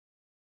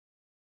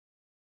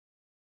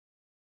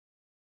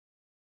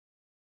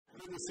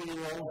Good to see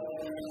you all.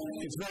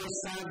 It's very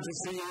sad to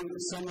see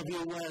some of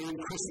you wearing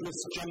Christmas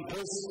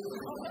jumpers.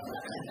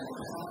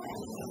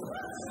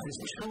 It's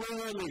too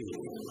early.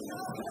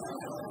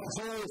 It's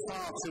all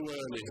far too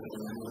early.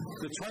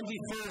 The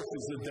 24th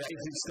is the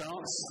date it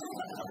starts.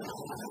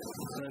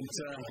 And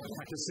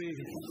I can see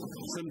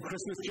some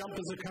Christmas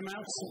jumpers have come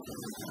out.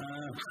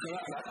 So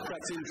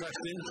that's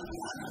interesting.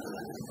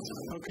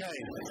 Okay,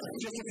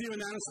 just a few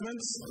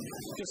announcements.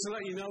 Just to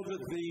let you know that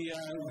the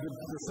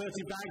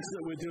 30 bags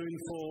that we're doing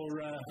for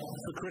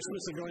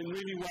Christmas are going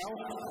really well,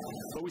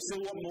 but we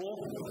still want more.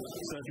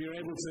 So if you're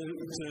able to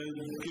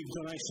give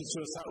donations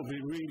to us, that would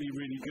be really,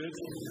 really good.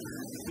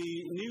 The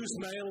news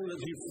mail that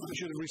you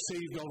should have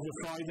received over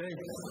Friday,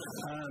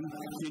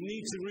 you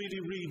need to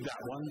really read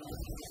that one.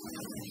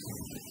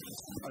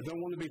 I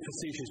don't want to be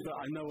facetious, but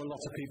I know a lot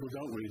of people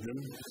don't read them.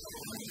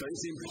 But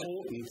it's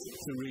important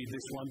to read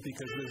this one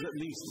because there's at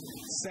least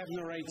 7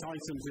 or 8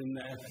 items in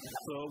there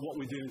for what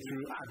we're doing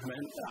through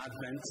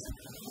Advent.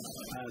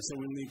 So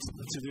we need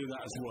to do that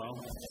as well.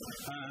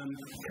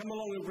 Come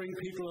along and bring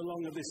people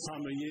along at this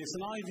time of year. It's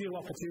an ideal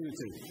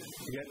opportunity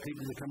to get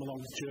people to come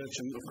along to church.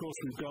 And of course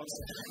we've got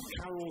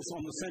carols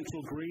on the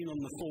Central Green on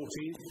the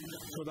 14th,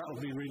 so that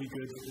will be really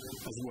good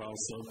as well.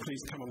 So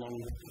please come along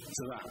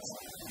to that.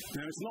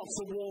 Now it's not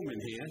so warm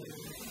in here.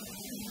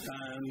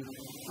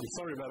 I'm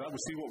sorry about that,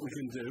 we'll see what we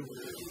can do.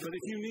 But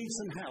if you need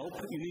some help,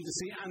 you need to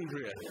see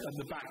Andrea at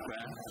the back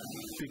there,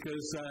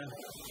 because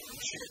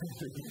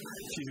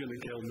she's going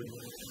to kill me.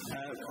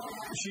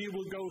 She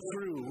will go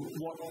through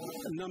what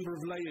number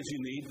of layers you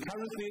need.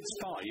 Currently it's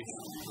 5.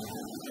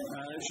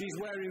 She's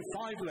wearing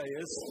 5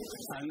 layers,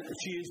 and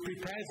she is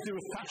prepared to do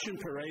a fashion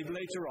parade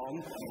later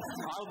on.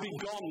 I'll be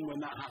gone when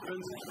that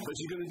happens, but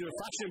she's going to do a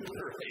fashion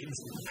parade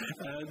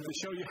to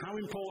show you how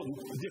important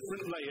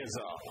different layers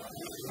are.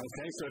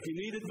 Okay, so if you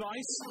need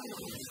advice,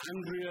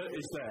 Andrea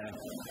is there.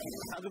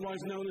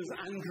 Otherwise known as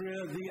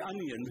Andrea the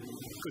Onion,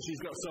 because she's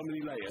got so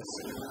many layers.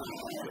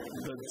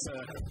 But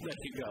there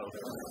you go.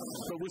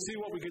 But we'll see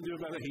what we can do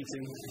about the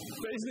heating.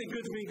 But isn't it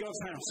good to be in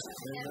God's house?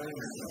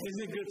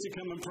 Isn't it good to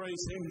come and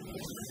praise Him?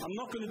 I'm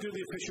not going to do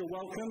the official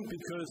welcome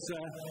because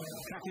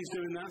Kathy's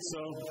doing that,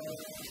 so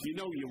you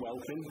know you're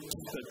welcome.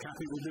 But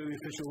Kathy will do the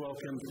official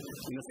welcome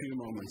in a few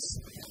moments.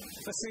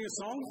 Let's sing a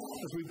song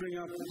as we bring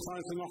our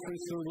tithes and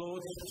offerings to the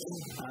Lord,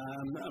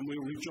 and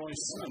we'll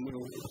rejoice and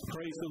we'll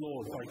praise the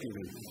Lord by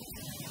giving.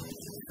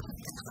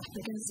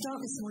 We're going to start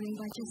this morning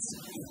by just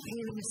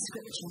hearing the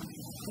scripture.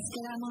 Let's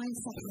get our minds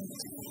settled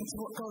into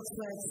what God's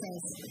word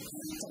says. I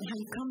don't know how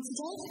you've come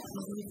today,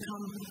 whether you've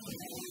come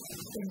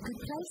in a good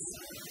place,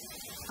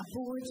 a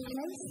bored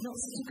place, not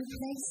such a good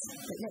place,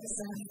 but let's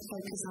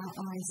focus our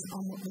eyes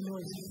on what the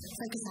Lord,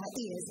 focus our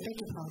ears, beg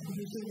your pardon,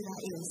 we hear with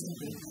our ears,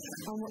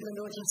 on what the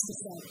Lord has to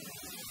say.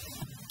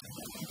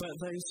 But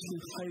those who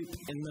hope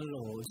in the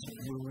Lord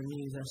will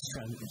renew their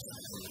strength.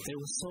 They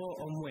will soar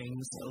on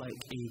wings like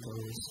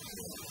eagles.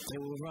 They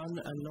will run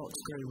and not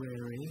grow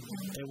weary.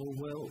 They will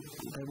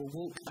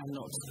walk and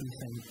not be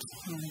faint.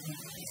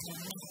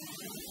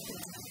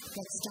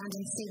 Let's stand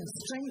and sing.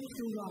 Strength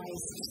will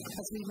rise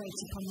as we wait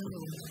upon the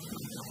Lord.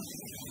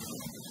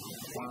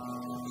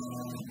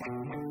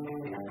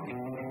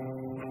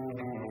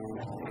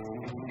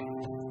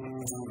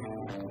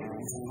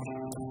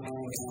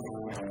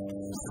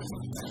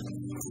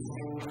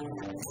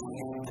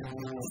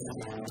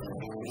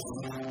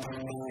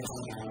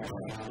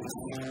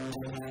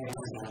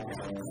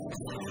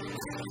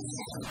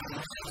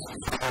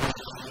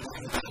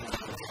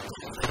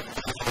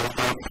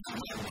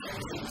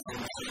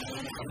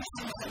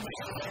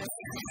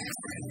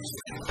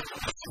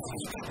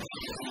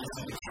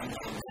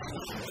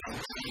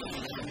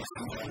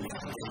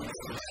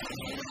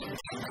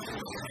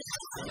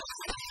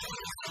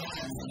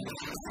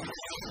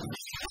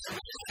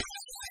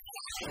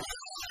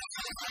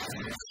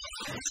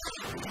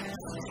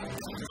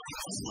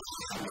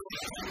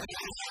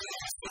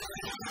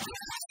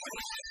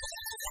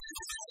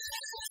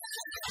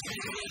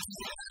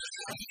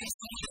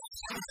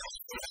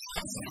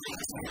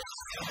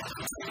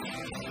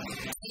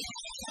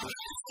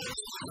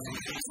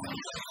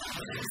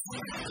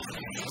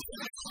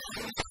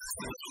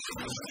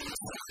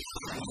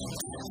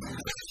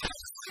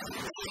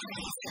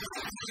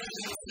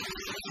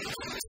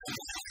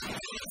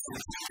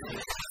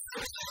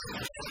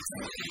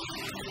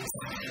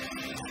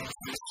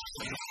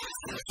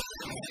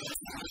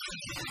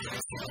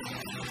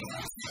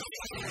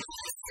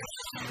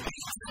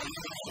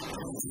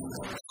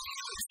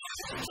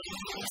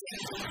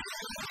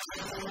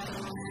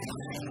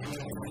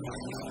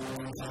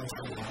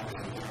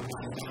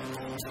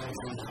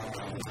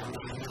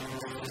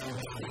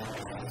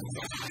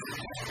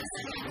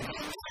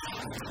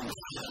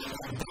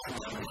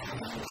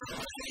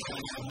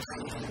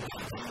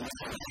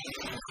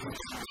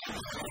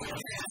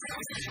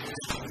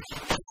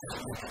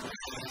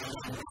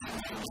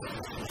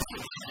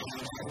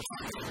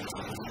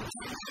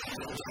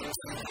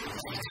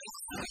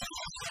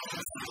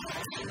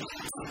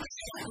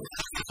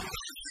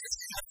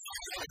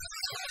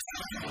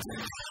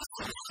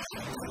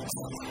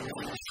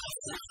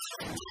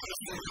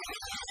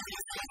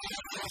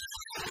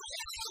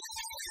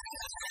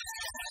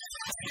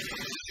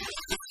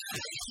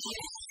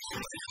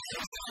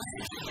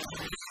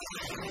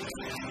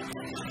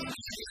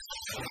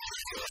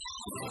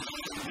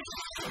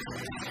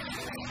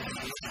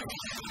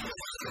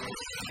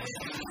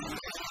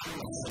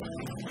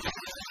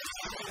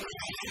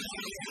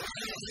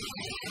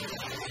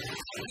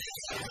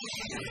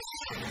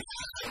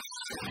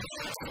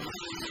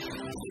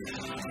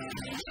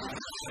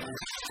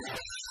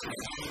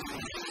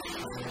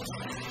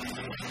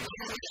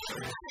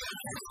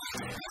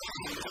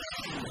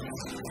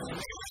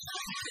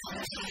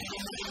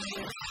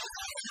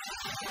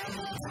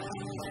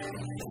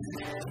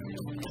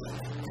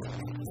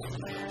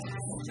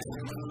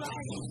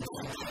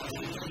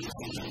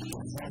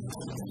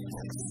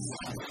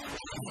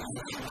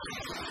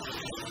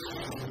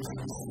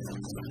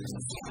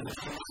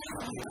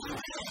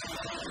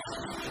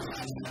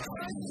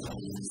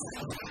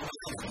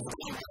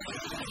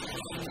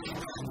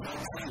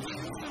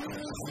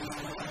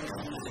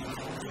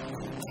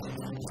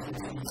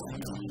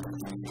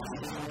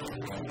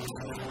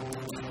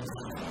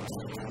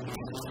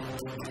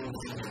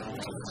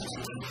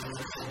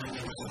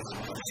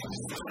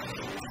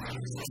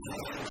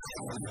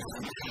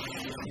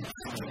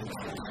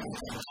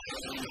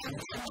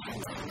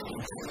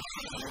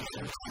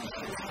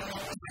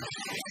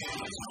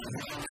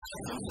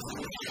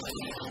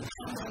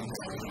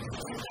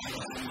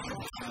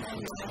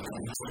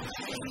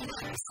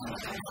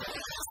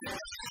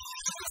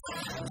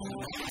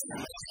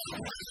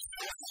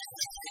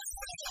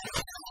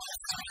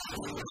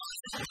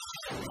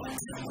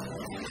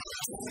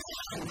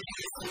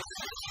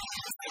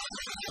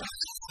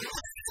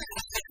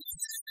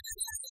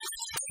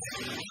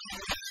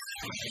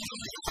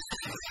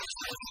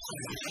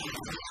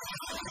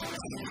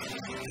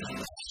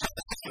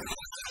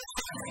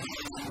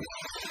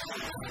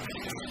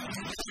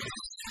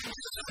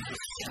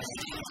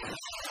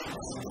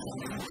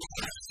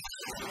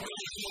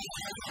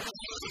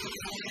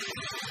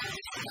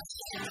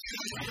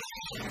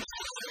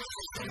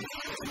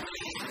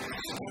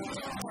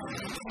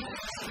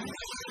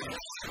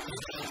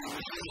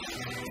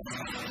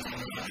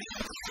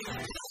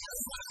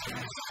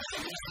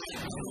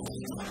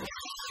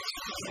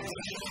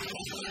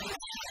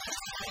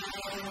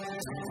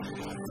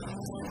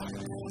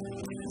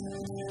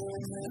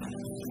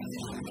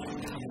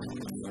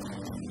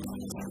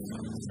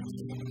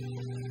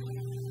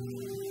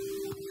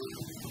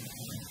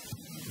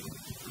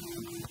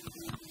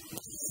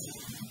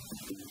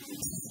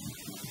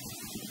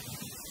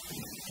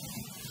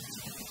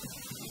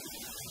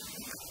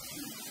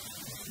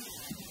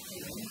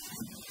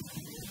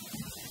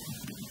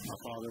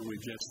 Father, we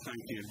just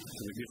thank you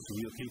for the gift of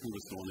your people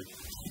this morning.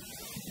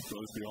 So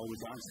as we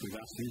always ask, we've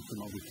asked you to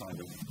multiply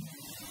them.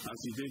 As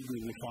you did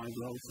with the 5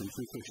 loaves and 2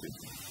 fishes,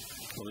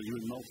 so that you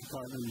would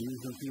multiply them,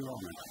 use them for your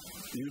honour,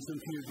 use them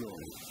for your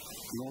glory.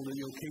 Lord, that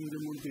your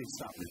kingdom would be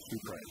established, we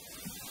pray.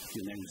 In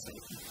your name's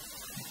sake.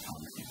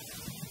 Amen.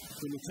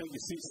 Will you take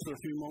your seats for a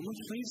few moments,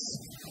 please?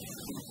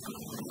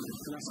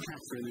 And ask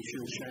Catherine if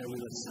she'll share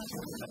with us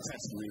a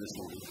testimony this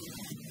morning.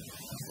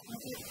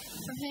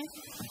 Okay.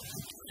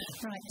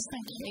 Right,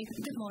 thank you.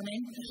 Good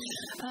morning.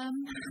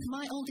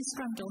 My oldest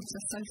granddaughter,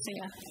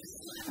 Sophia,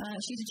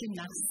 she's a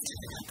gymnast,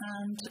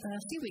 and a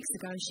few weeks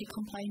ago she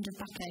complained of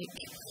backache.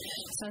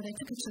 So they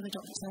took her to the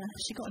doctor,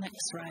 she got an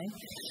x-ray,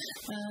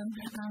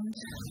 and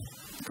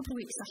a couple of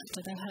weeks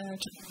after they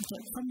heard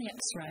that from the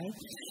x-ray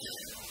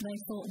they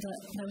thought that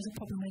there was a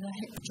problem with her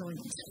hip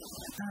joint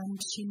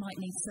and she might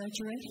need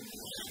surgery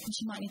and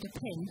she might need a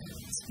pin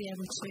to be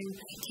able to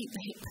keep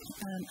the hip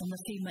and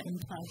the femur in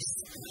place.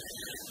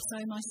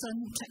 So my son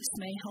texted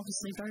me,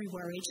 obviously very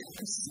worried,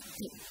 because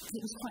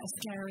it was quite a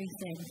scary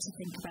thing to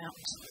think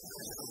about.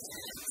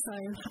 So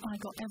I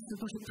got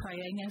everybody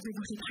praying,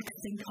 everybody I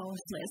could think of,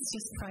 let's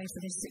just pray for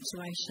this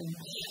situation.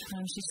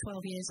 She's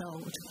 12 years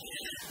old.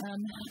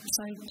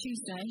 So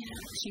Tuesday,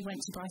 she went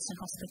to Brighton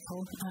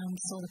Hospital and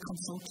saw the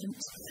consultant.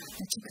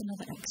 They took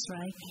another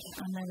x-ray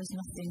and there was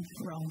nothing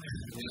wrong.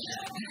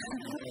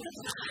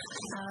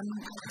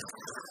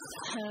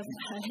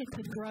 Her hip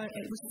had grown,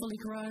 it was fully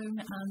grown,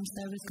 and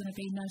there was going to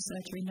be no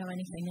surgery, no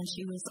anything, and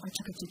I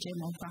took her to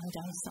gym on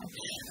Friday, so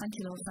thank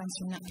you, Lord, for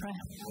answering that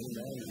prayer.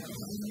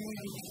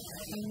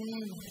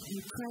 Amen. We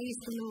praise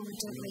the Lord,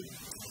 don't we?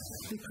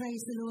 We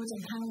praise the Lord,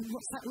 and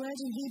what's that word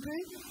in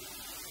Hebrew?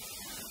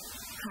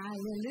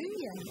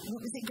 Hallelujah. What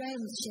was it Graham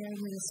was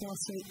sharing with us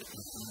last week?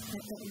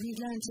 That we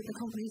learned at the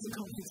music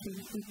conference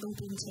we've all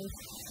been to.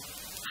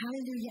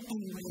 Hallelujah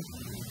anyway.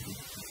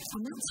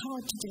 And that's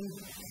hard to do.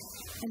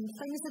 When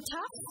things are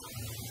tough,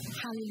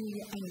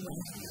 hallelujah anyway.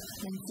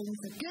 When things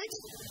are good,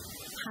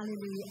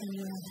 hallelujah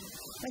anyway.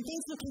 When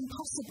things look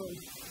impossible,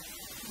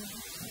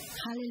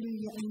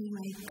 hallelujah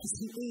anyway, because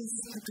he is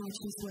a God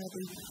who's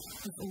worthy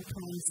of all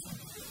praise.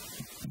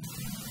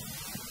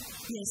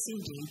 Yes,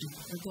 indeed,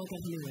 a God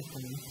of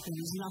miracles. There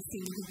is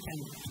nothing he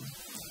cannot do.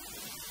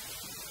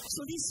 So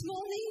this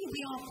morning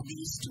we are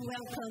pleased to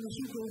welcome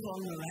Hugo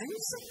von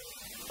Lorenz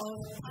of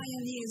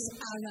Pioneers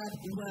Arab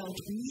World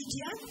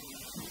Media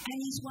and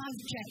his wife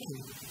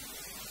Jackie.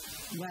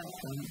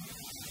 Welcome.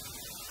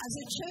 As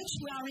a church,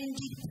 we are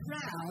indeed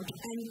proud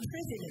and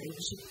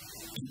privileged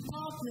to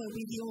partner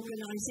with the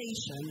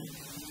organization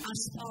as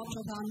part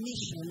of our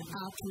mission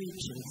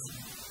outreaches.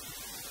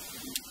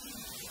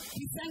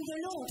 We thank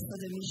the Lord for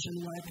the mission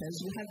workers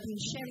who have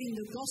been sharing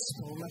the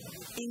gospel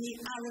in the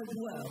Arab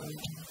world.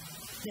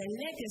 their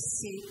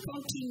legacy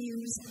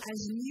continues as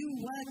new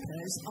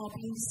workers are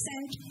being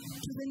sent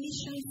to the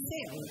mission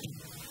field.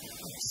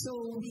 So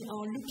we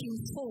are looking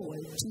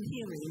forward to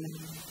hearing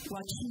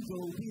what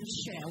Hugo will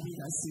share with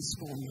us this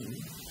morning.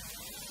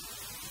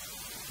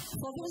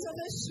 For those of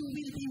us who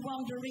will be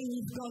wondering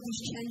if God is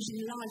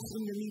changing lives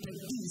in the Middle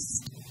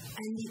East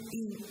and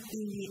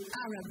in the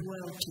Arab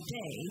world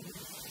today,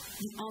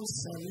 the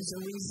answer is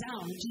a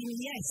resounding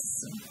yes.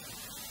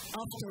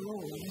 After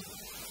all,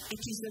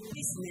 it is the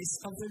business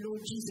of the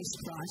Lord Jesus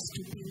Christ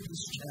to build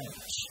His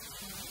church.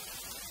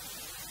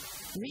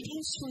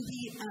 Reading through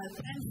the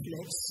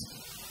pamphlets,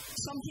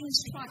 something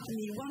struck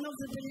me. One of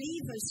the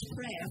believers'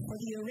 prayer for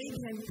the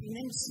Arabian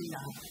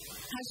Peninsula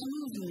has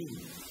moved me,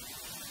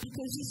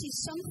 because this is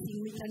something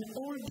we can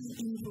all be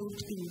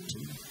involved into.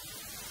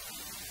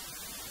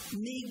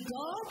 May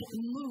God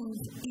move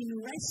in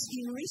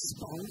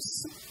response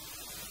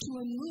to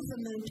a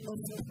movement of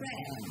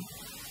prayer,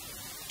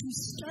 to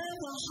stir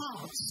the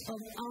hearts of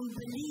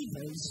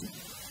unbelievers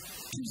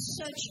to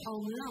search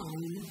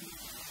online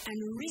and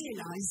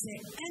realize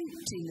their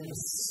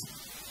emptiness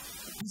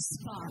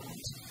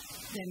despite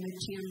their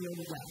material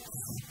wealth.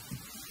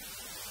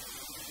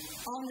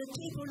 On the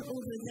table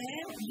over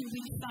there, you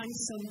will find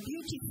some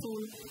beautiful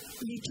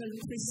little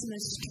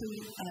Christmas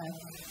tree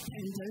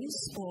pendants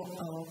or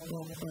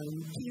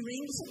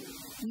earrings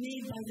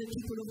made by the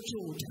people of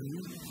Jordan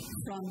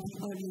from the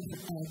olive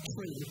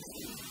tree.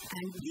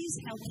 And please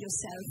help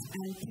yourself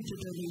and put a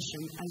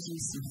donation as you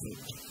see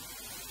fit.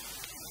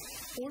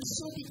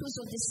 Also, because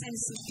of the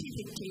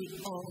sensitivity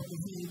of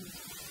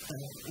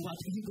what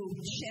Hugo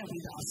will share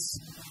with us,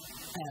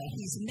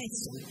 his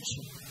message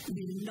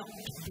will not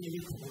be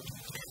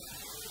recorded.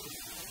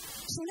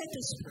 So let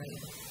us pray.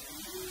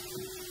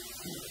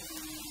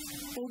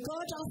 O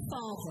God our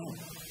Father,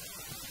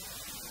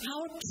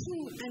 how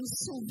true and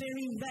so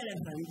very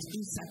relevant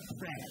is that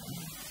prayer.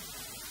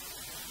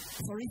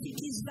 For if it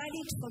is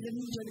valid for the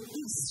Middle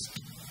East,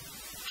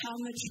 how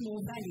much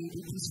more valid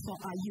it is for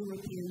our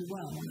European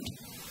world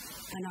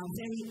and our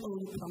very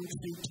own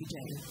country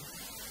today.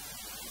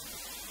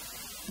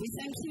 We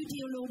thank you,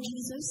 dear Lord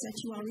Jesus, that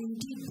you are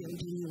indeed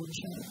building your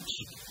church,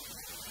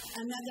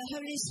 and that the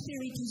Holy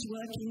Spirit is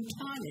working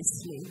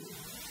tirelessly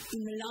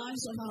in the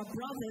lives of our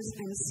brothers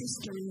and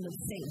sisters in the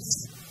faith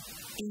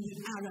in the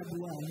Arab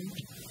world,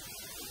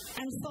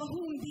 and for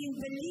whom being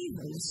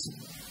believers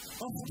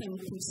often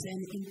puts them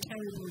in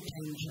terrible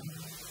danger.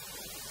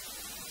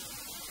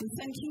 We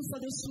thank you for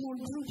the small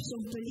groups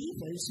of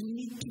believers who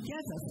meet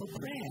together for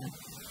prayer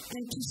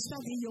and to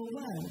study your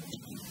word.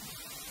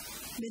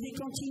 May they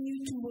continue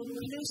to work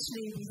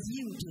closely with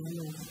you, dear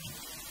Lord,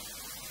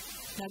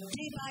 that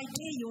day by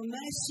day your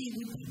mercy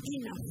would be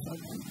enough for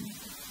them,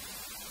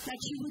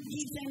 that you would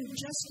give them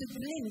just a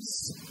glimpse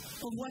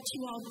of what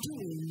you are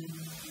doing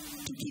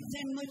to keep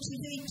them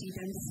motivated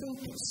and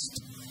focused,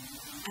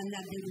 and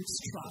that they would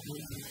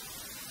strive.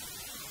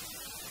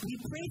 We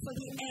pray for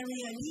the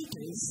area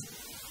leaders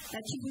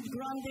that you would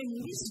grant them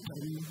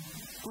wisdom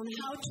on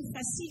how to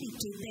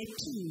facilitate their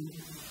team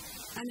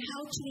and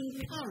how to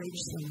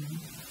encourage them.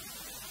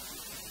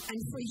 And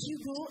for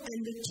Hugo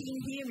and the team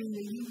here in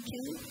the UK,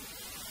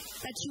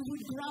 that you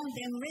would grant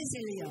them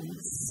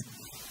resilience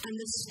and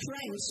the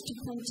strength to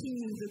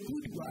continue the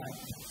good work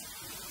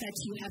that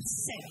you have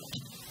set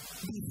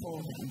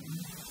before them.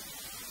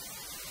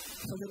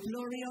 For the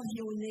glory of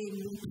your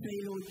name, we pray,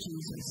 Lord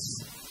Jesus.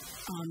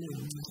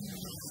 Amen.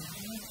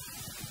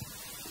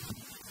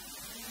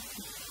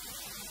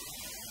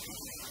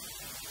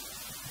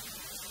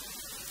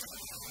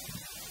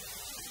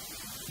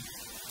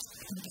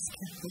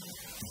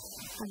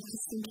 I was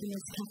just thinking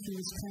as Kathy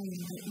was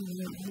praying that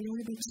we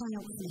want to be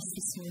triumphant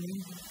this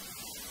morning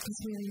because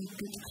we're in a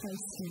good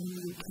place here in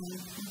the UK.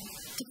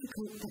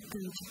 Difficult but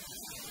good.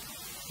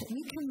 But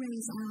we can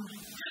raise our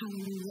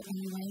hallelujah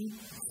anyway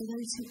for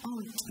those who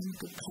aren't in a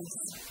good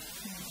place.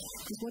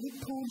 Because what did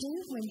Paul do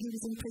when he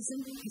was in prison?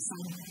 He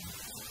sang.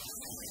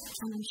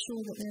 And I'm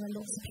sure that there are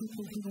lots of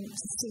people who want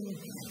to sing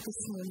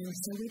this morning.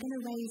 So we're going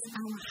to raise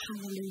our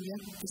hallelujah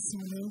this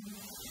morning.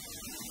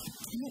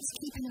 And let's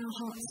keep in our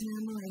hearts and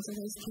our minds of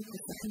those people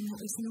for whom that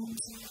is not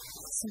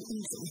so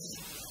easy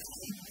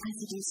as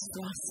it is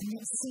for us. And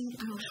let's sing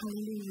our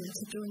hallelujah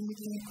to join with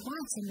the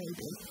quieter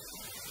maybe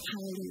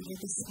hallelujah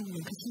this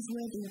morning, because he's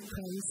worthy of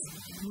praise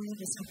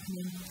whatever's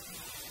happening.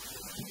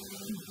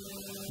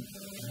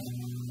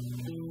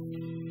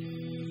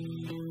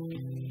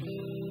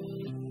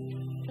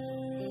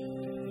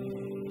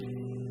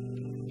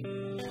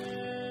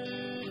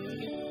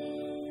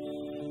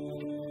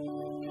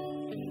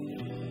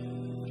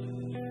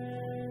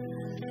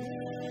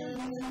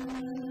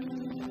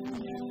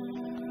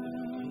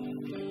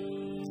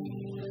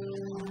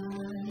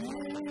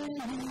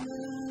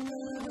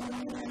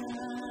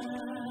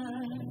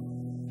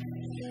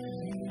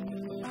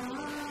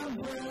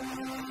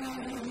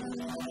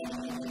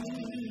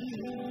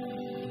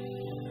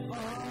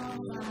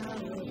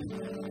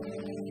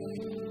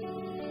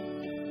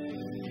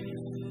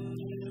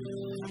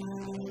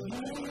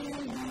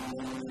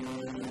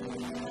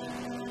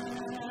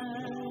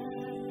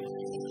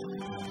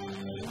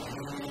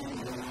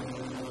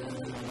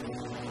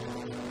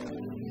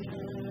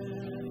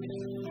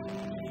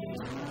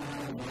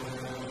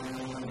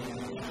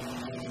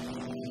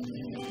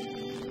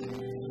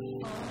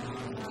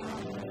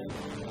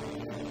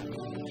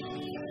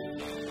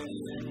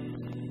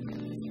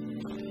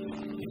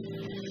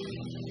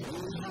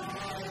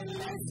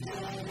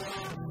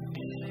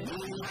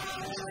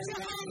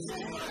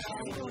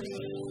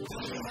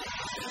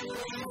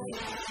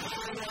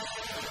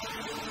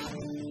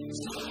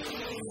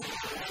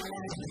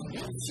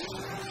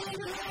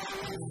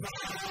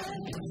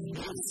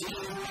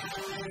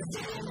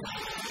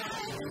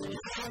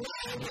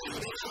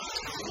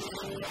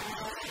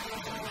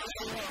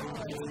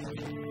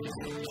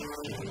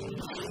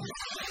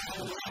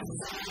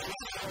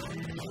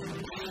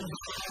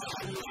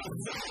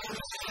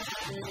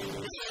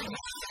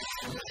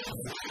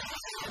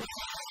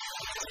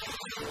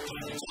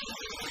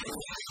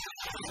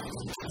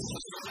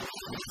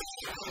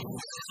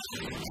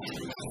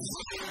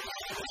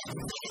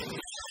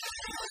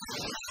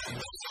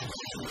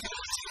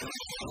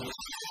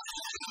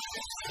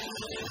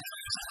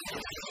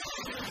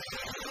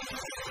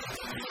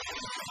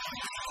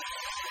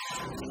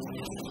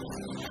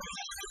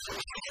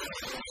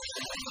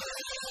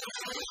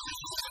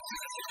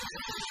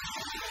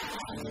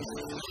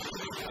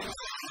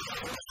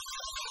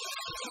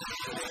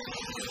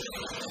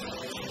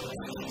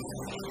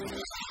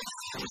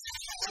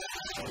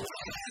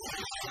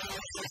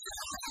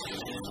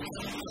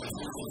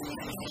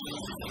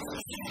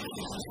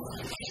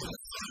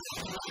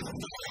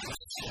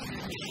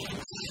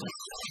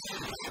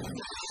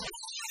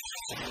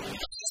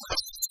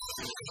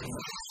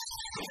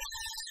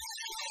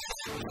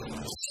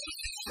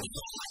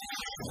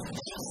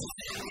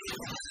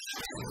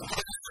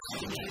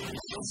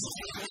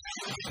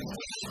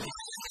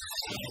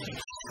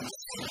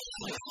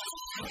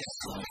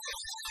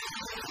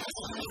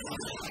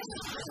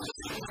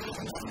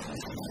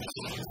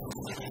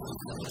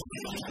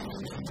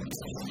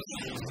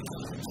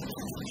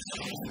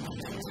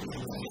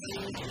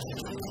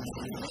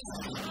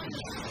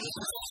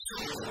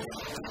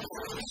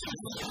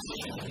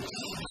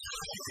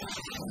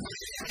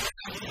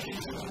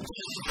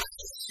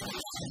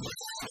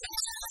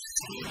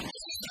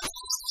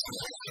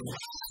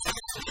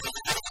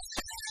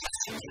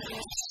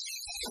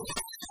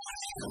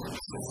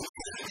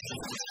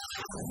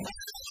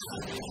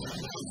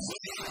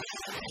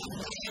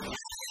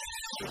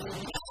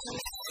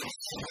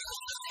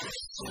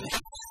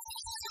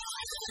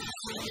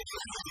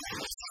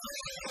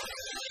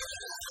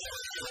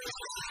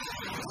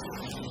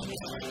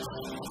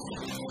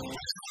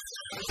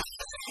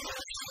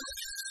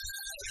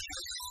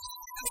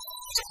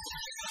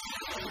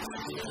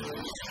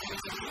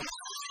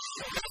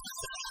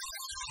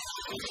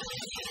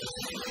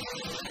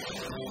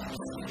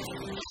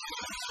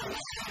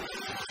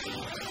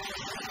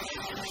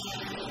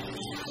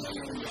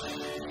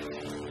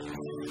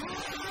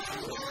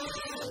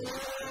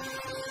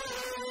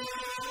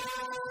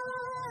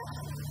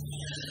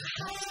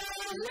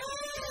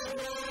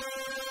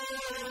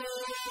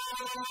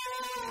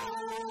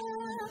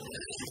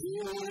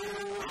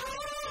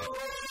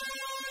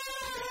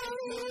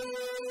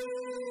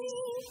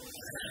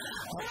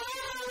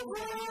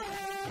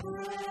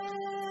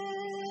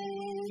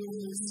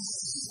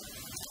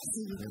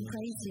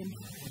 Praise Him.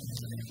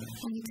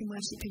 And you can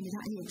worship Him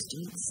without any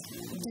instruments.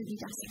 You don't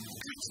need us.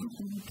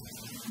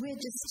 We're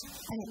just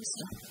an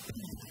extra.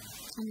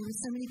 And there are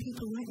so many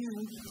people right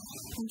now,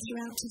 and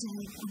throughout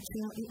today, and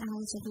throughout the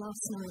hours of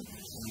last night,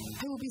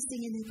 who will be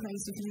singing their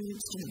praise with no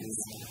instruments.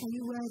 Are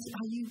you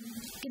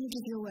going to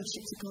give your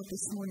worship to God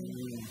this morning?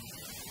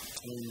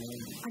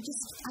 I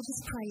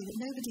just pray that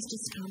nobody's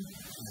just come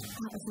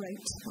out of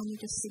rote and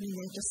you're just singing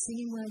there, just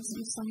singing words that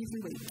you've sung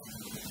every week.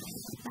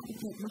 That would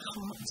break my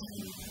heart.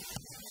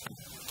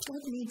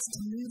 God needs to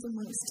move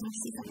amongst us.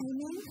 Is that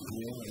amen?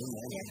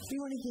 Yeah. We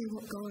want to hear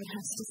what God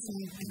has to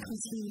say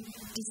because He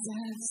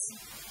deserves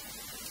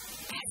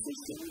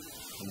everything.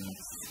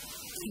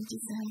 He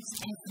deserves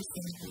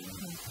everything.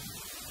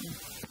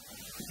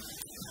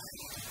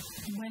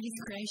 We're His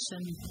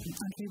creation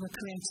and we were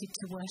created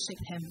to worship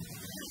Him.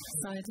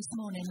 So this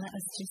morning let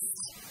us just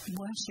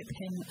worship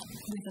Him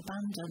with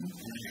abandon,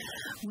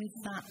 with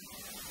that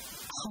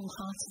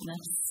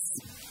wholeheartedness.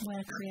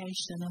 We're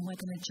creation and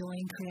we're going to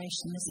join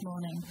creation this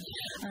morning.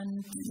 And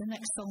the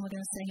next song we're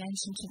going to sing,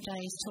 Ancient of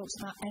Days, talks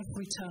about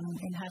every tongue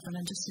in heaven.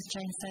 And just as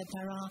Jane said,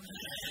 there are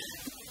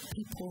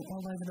people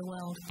all over the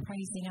world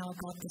praising our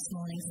God this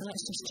morning. So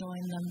let's just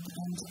join them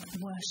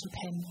and worship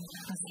Him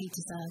as He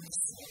deserves.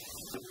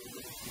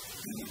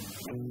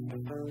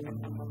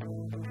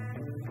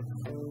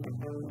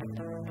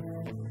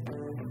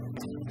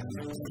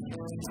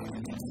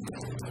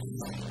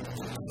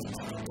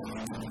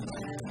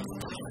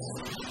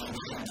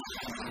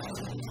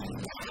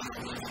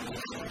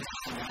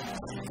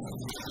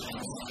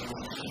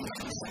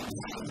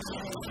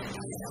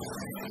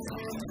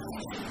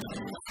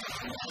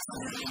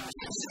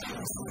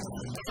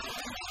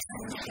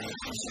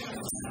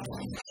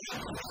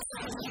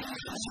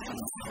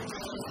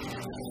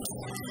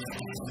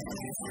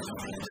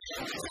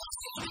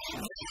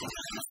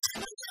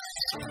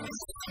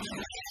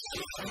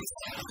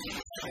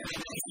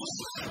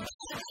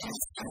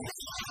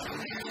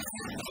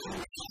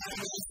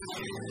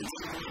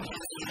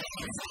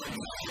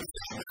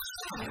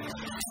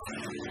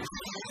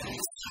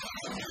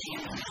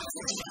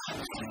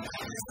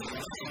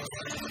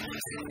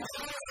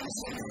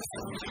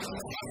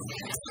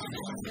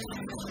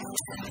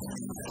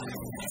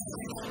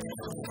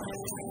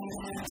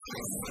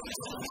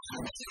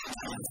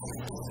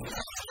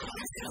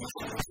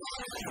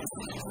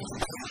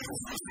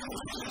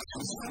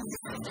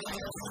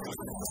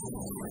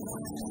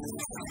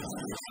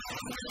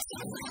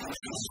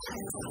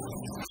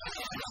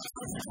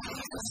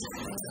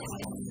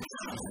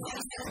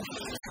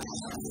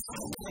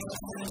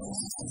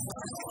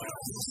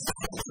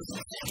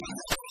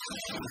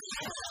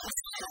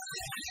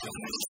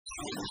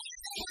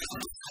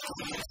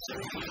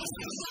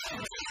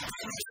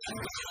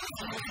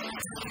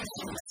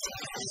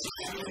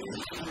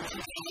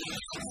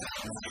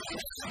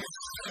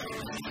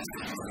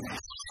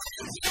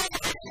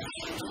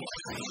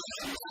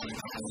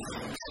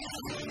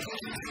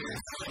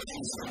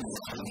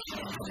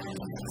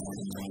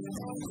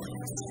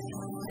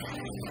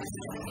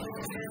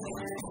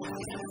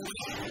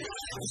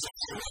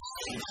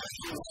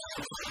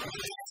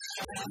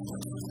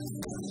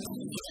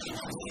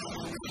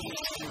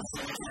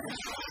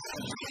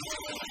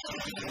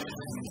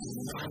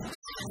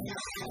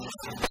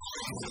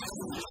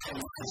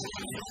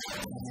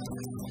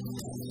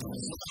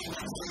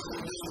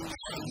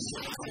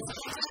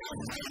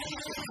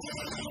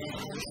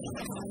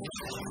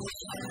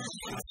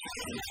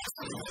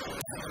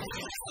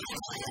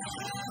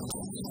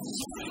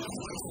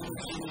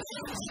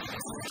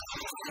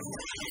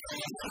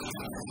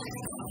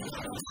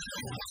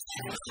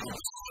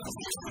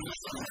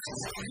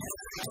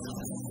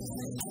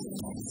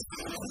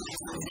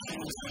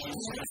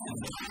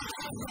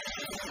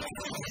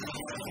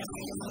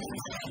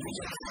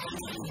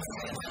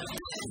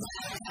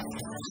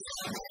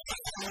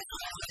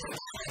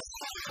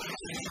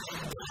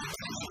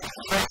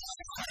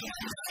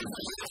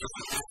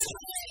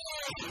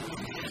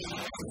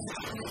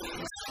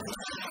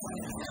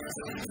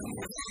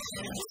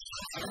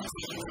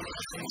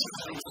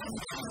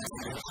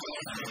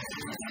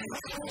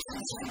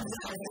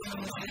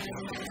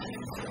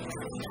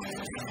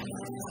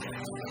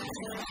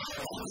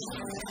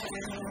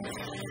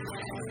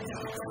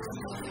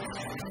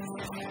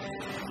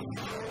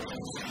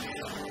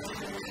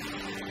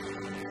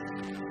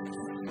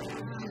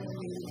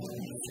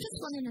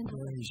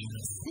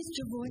 Lift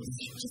your voice,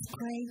 just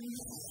pray,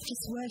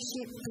 just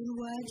worship, bring a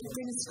word,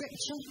 bring a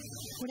scripture,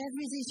 whatever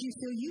it is you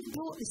feel you've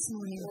brought this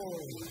morning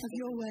of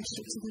your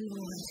worship to the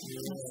Lord.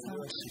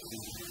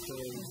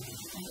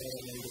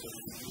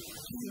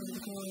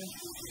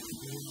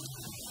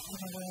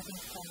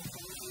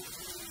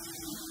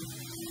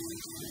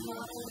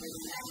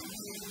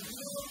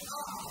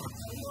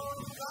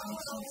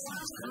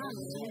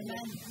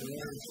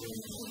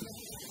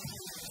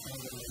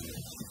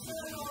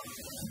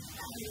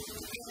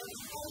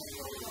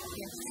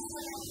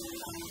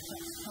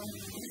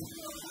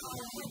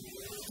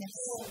 Yes,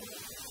 Lord.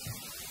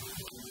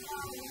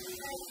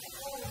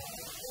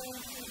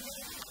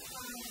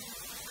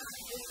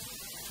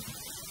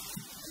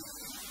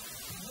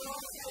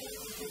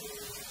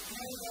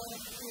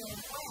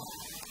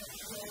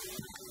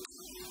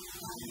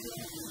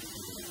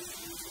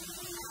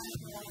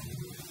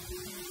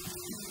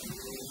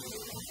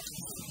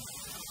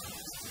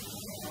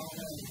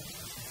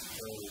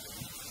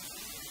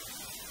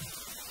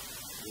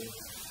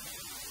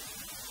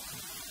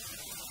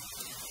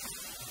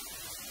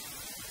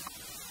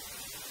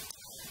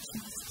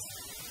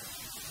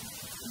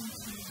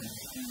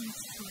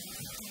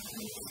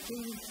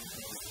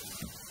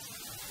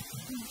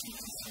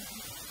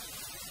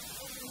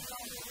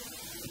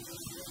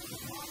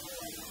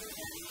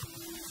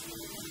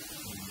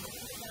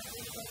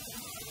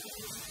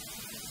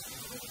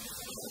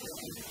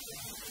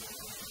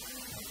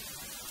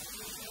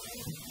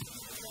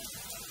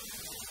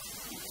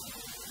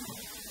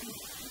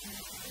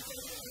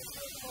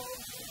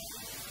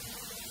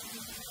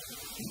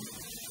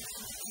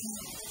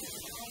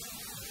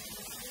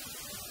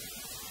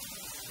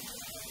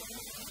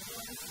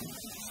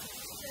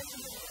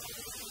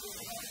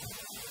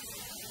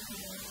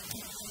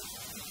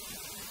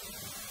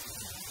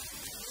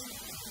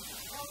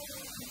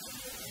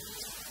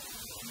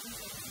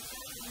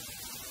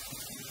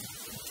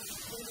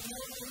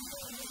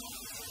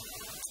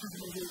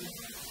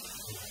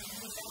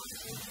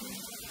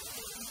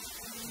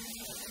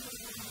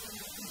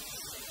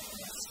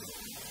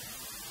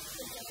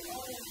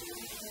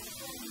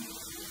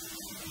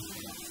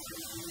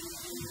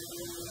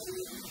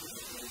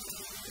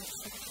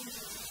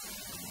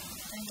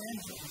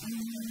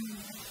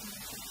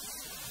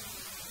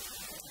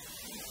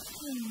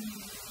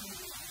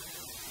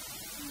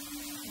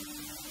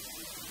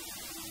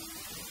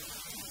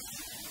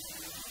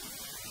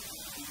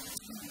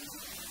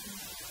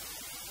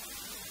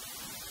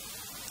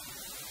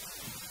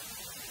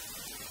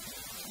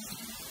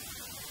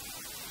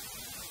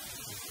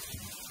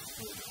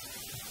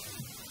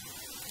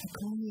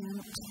 Call me out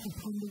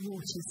upon the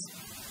waters,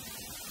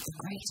 the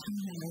great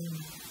unknown.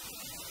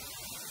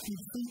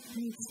 Your feet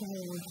may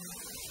fail,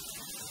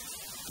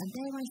 and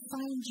there I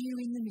find you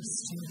in the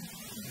mystery.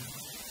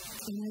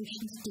 In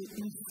ocean's deep,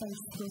 my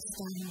faith will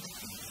stand.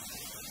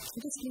 So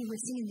this year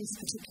we're singing this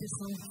particular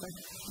song for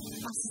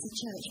us as a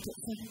church, but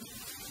for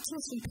two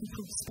or three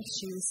people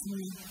especially this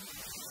morning.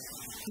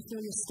 You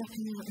feel you're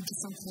stepping out into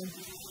something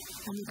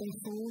and you're going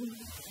to fall.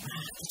 I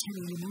have to tell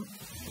you, you're not.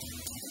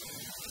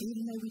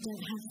 Even though we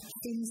don't have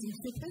fins and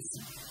flippers,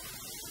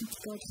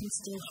 God can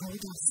still hold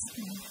us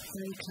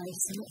very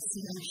close and let's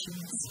see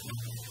oceans.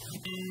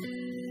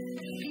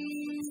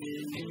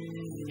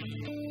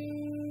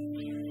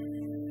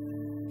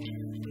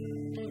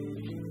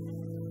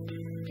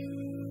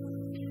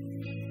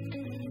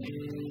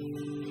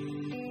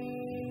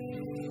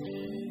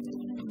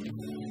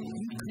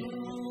 You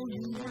call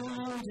me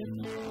out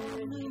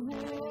upon the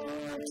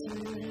water.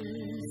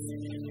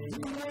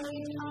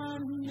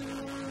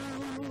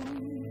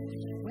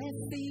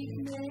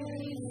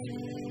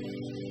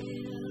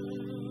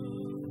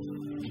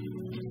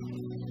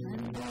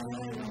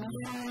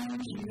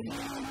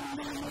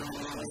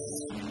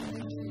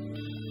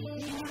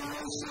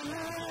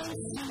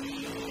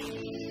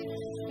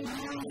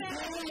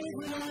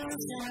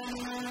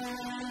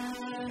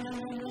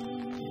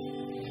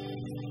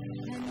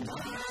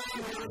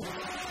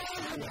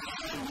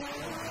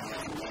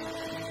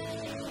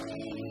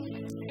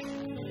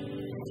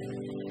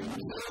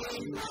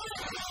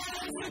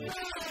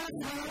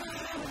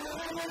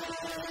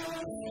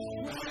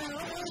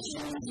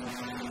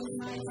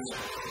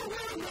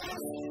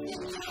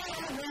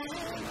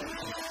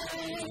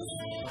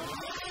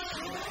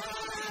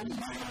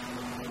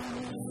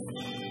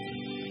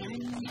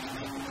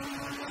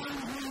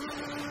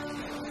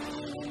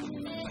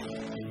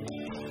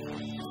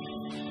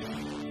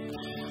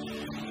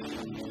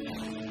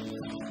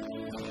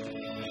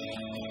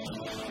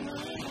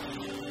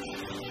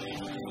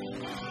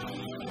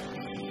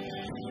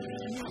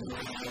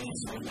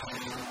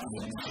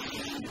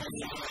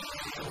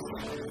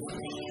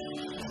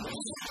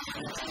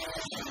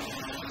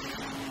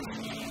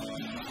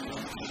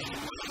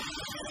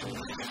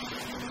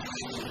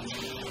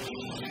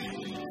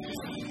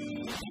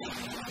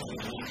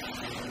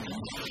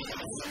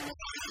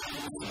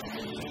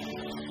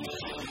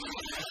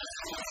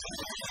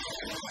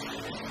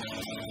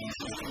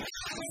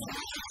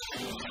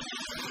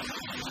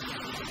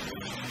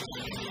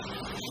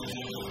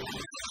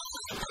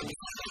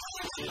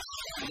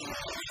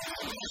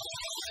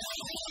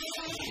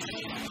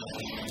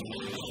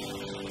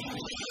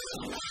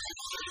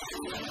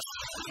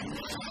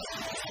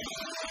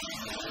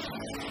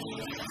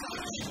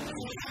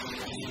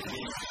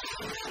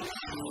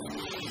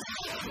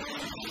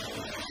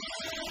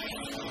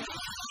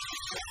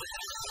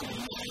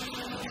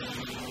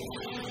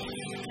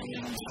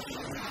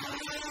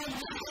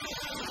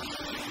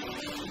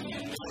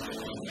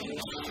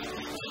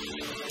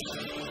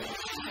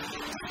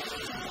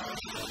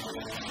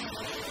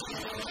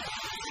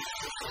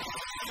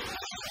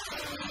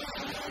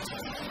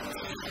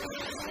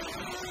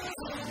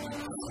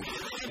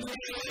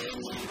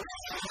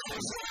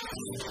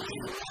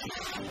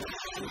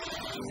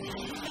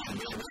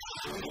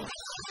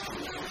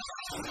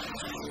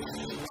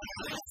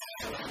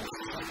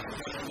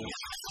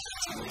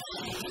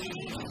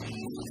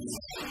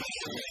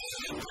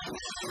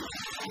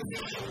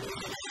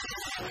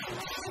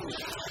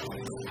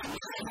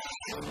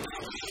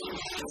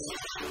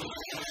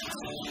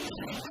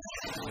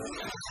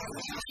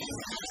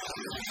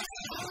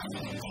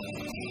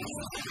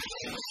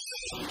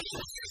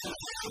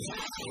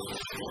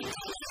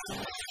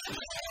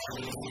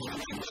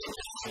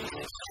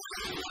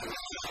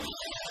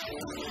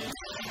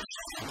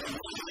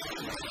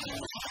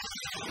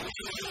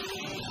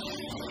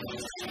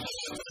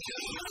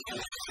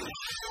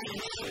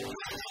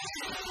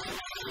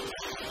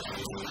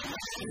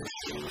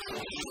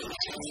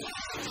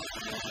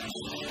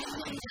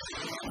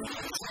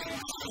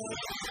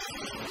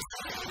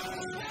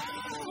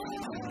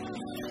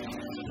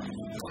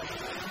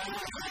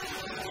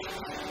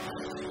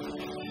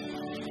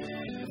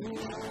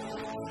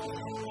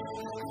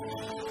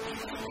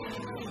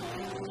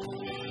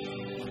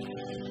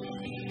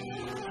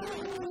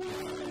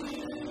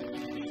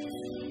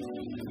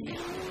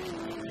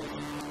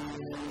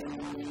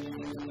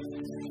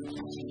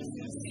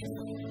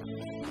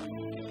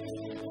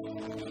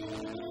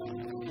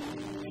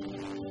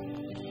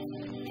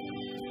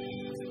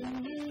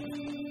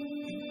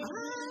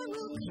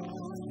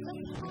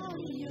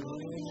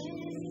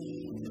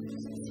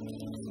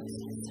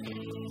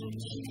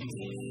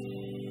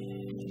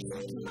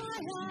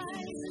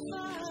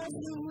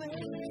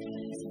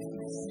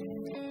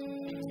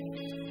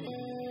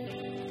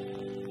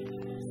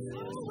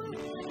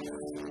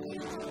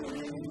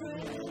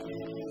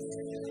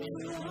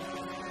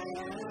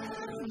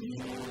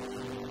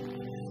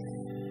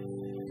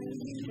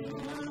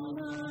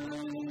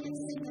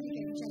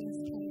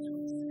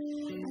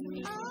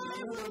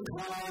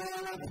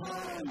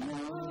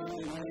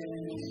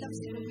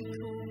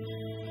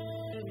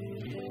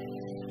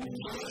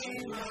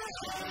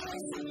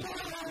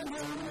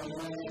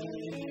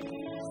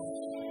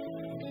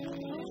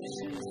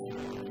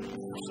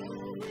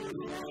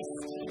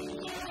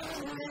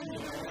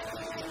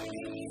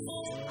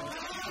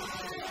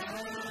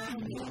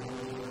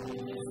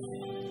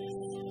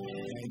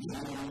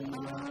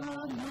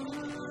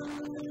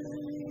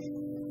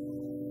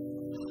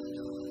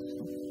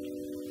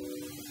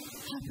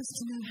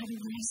 To know how to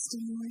rest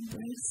in your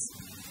embrace.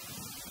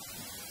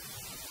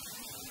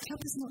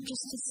 Help us not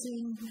just to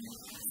sing,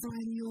 for I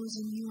am yours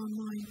and you are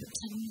mine, but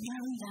to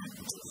know that,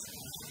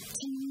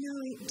 to know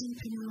it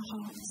deep in our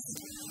hearts.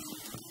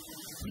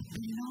 We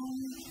belong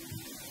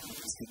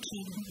to the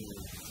King.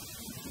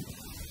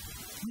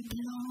 We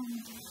belong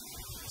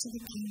to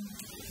the King.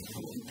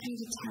 He paid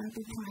a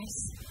terrible price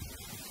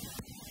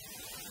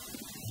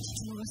to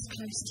draw us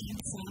close to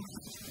himself.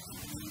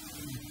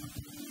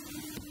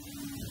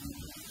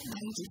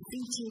 He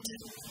defeated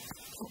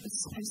what was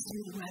supposed to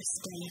be the worst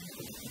day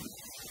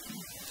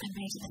and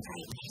made it the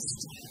very best.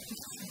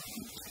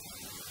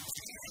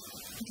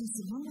 We can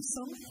sing one more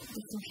song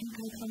before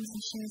Hugo comes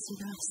and shares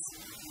with us.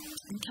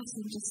 And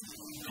Catherine just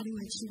had a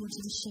word she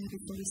wanted to share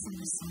before we sang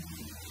the song.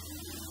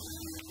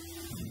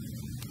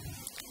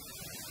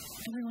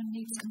 Everyone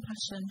needs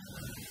compassion,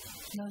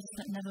 love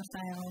that never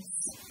fails.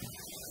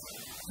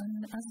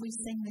 And as we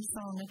sing this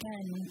song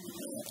again,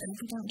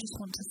 we don't just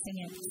want to sing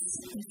it.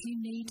 If you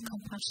need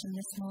compassion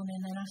this morning,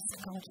 then ask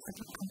God for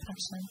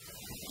compassion.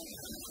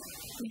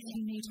 If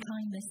you need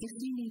kindness, if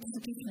you need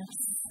forgiveness,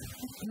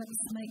 let's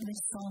make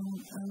this song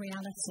a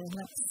reality.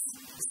 Let's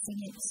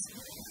sing it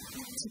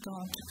to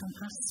God and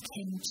ask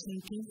Him to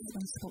give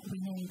us what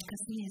we need,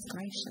 because He is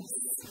gracious.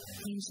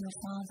 He is your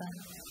Father,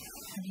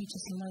 and He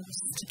just loves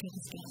to give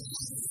us gifts.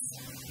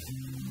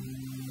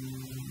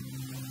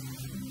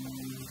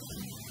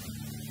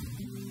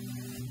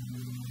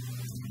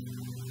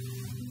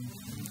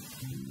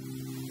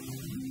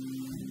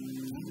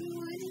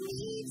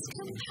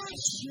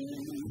 Compassion,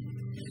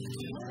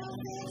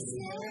 love is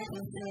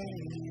never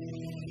failing.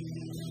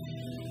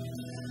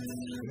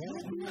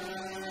 Let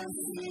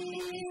mercy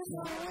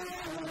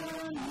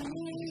follow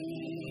me.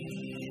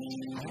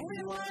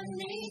 Everyone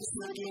needs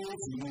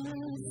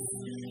forgiveness,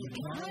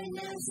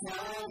 kindness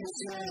of the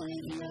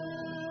Savior.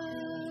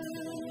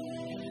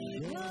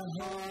 The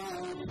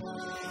hope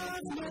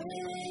of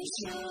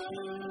nations.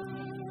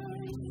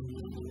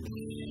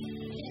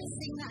 Let's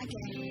sing that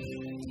again.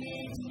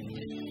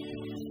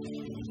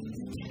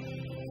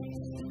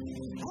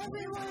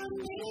 Everyone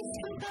needs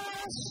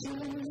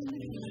compassion.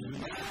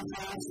 Love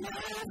has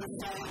never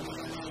failed.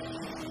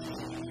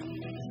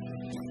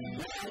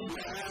 Let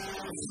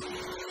mercy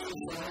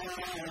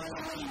follow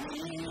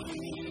me.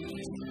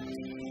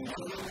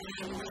 Everyone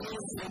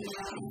needs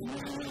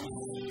forgiveness.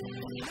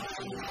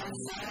 Love has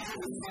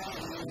never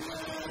failed.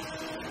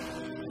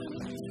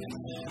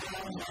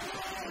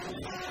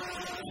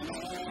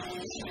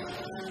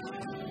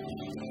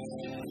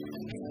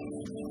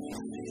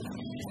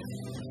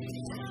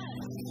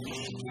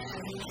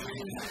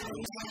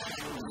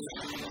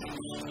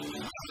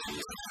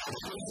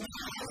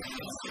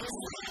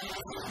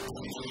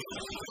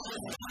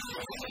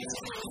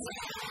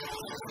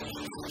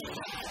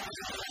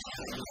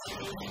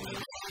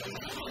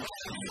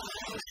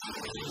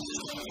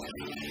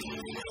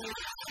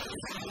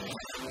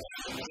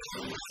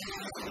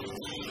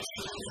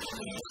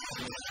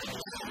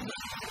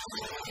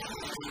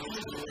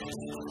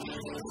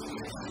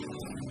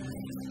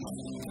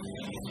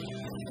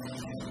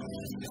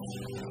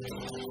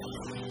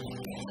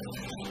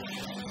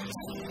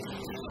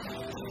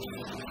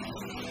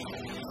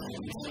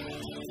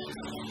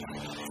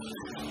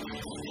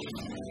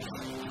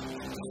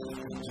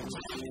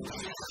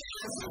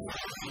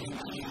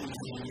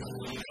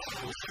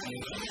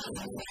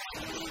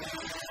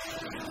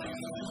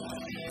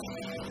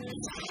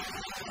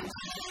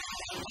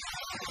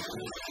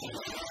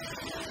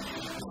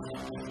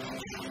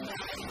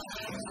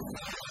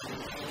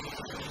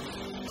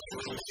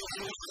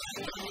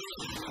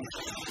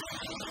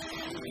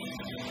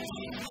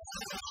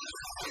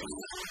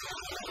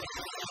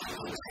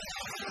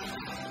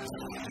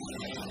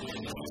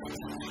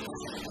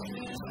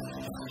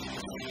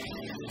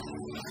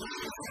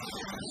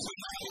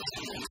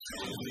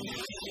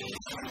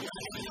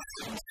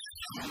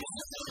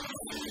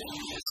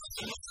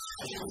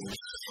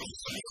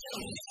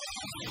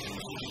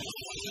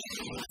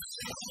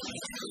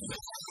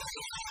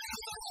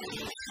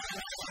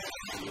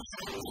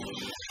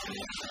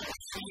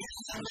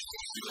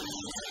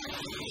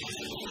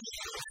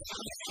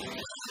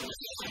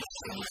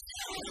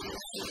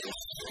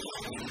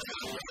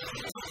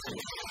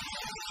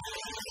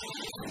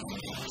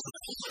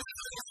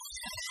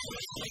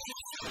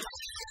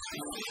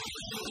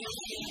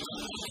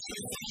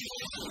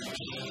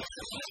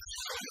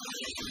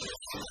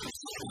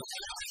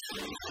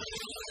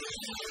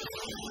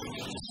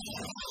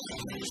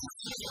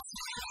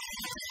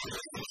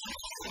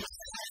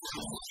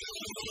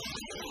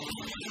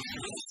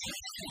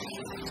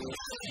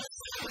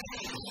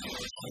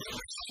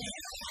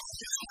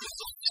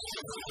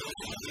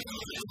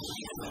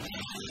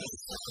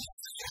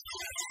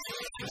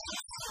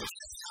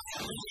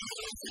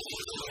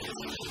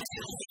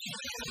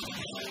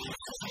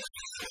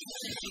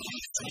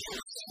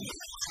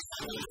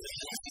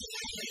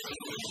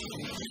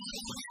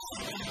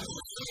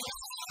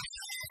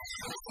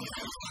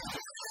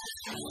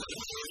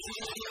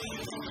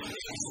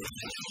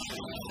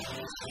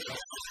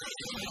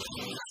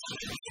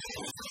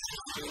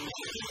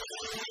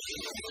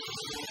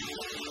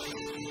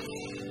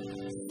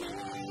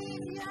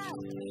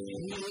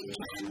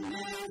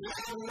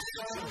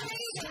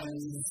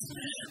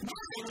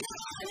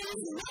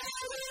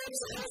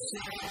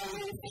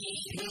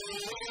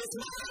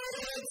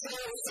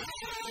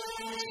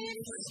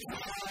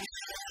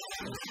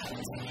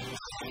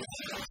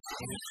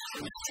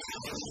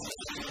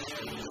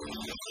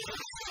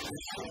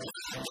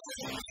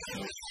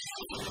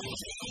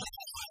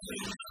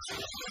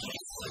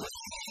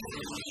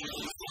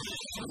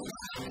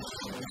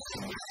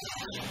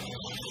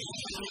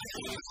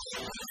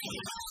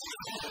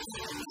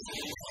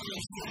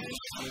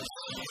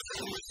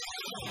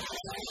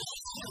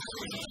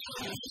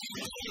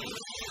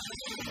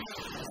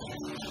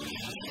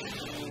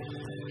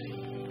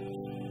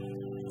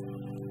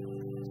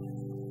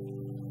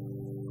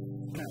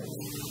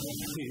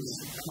 His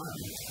plan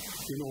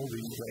in all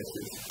these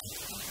places.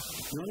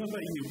 None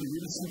about you, when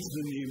you listen to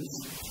the news,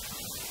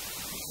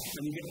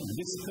 and you get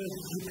this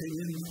person's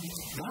opinion,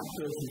 that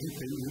person's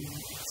opinion,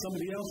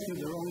 somebody else with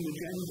their own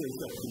agenda's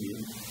opinion.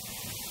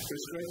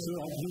 It's great to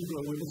have you go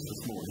with us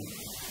this morning.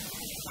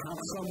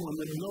 Have someone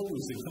that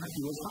knows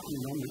exactly what's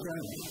happening on the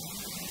ground,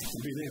 and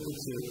being able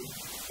to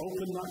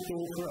open that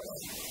door for us,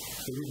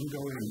 so we can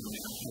go in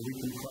and we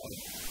can pray.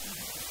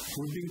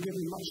 We've been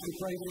given much to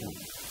pray for.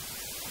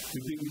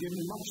 We've been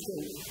given much to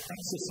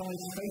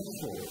exercise faith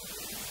for.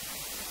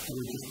 And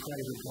we just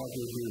pray that God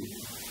will do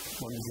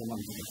wonders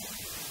amongst us.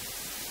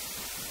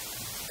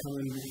 Come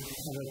and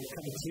have a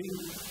cup of tea,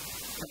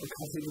 cup of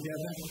coffee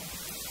together.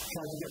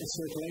 Try to get the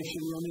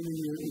circulation running in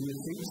your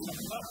feet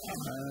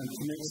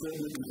to make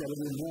certain that you get a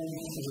bit warm.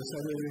 As I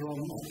said earlier on,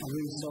 I'm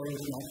really sorry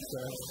it's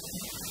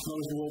not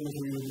as warm as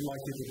we would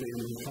like it to be.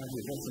 We'll try to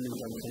get something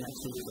done for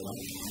next week for that.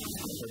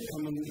 So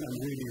come and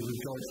really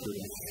rejoice with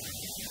us.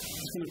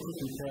 I'm just going to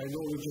quickly pray.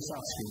 Lord, we just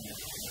ask you,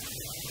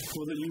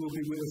 Lord, that you will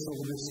be with us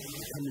over this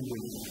coming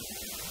week.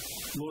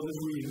 Lord, as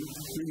we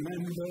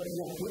remember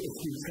what has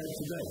been said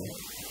today,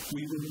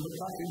 we will put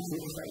that into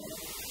effect.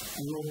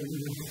 And Lord, we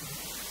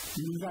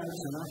move out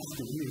and ask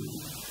of you,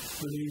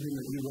 believing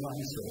that you will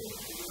answer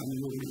and you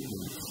will meet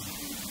them.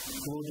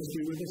 Lord, just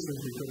be with us as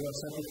we go our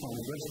separate time.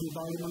 Bless you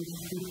by the month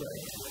we pray.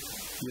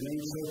 Your name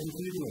is open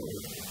to your glory.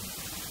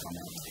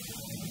 Amen.